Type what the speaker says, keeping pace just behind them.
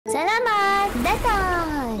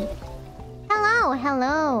Zeta! Hello.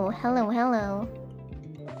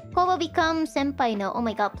 Kobo become senpai now. Oh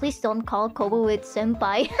my god, please don't call Kobo with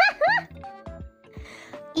senpai.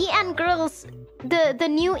 EN girls, the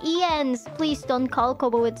new ENs, please don't call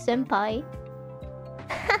Kobo with senpai.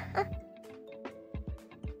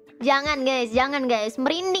 Jangan guys,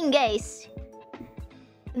 merinding guys.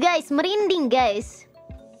 Merinding guys.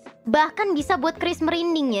 Bahkan bisa buat Chris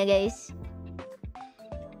merinding ya guys.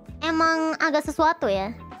 Emang agak sesuatu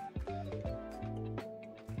ya.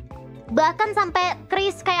 Bahkan sampai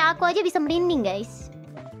Chris kayak aku aja bisa merinding guys.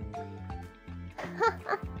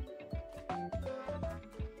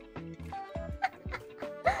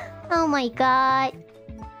 Oh my god.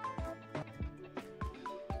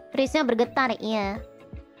 Chrisnya bergetar ya.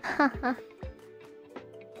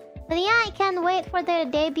 But yeah, I can't wait for their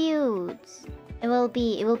debuts. It will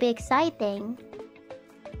be exciting.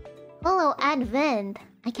 HoloAdvent.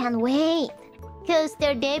 I can't wait. Cause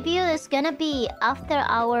their debut is gonna be after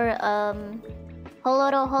our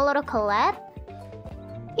Holoro collab.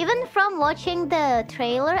 Even from watching the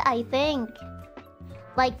trailer, I think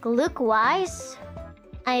like look wise,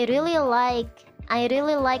 I really like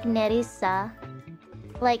Nerissa.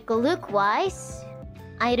 Like look wise,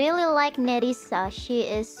 I really like Nerissa. She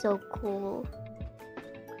is so cool.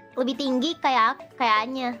 Lebih tinggi kayak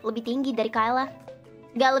Anya, lebih tinggi dari Kaela.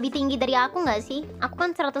 Gak lebih tinggi dari aku gak sih? Aku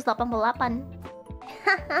kan 188.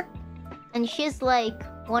 And she's like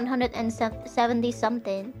 170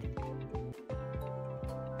 something.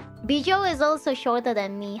 Bijou is also shorter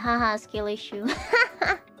than me. Haha, skill issue.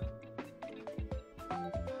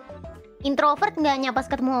 Introvert nggak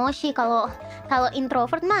nyapas ketemu Oshi. Kalau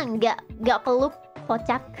introvert mah nggak peluk,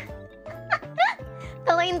 kocak.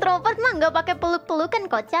 Kalau introvert mah nggak pakai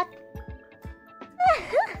peluk-pelukan, kocak.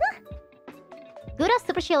 Gura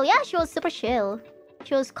super chill. Yeah, she was super chill.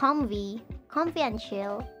 She was comfy and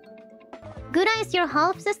chill. Gura is your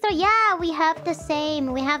half sister? Yeah, we have the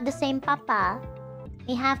same papa.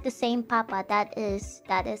 That is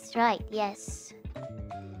right. Yes.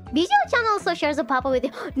 Bijou-chan also shares a papa with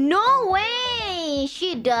you. No way!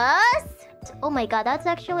 She does? Oh my god, that's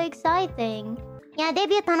actually exciting. Yeah,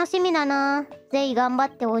 debut 楽しみだな。ぜひ頑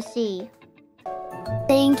張ってほしい。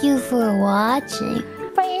Thank you for watching.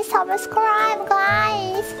 Please subscribe,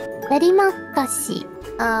 guys. やりまっかし。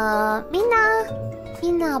み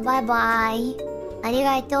んなバイバイ。あり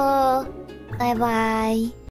がとう。バイバイ。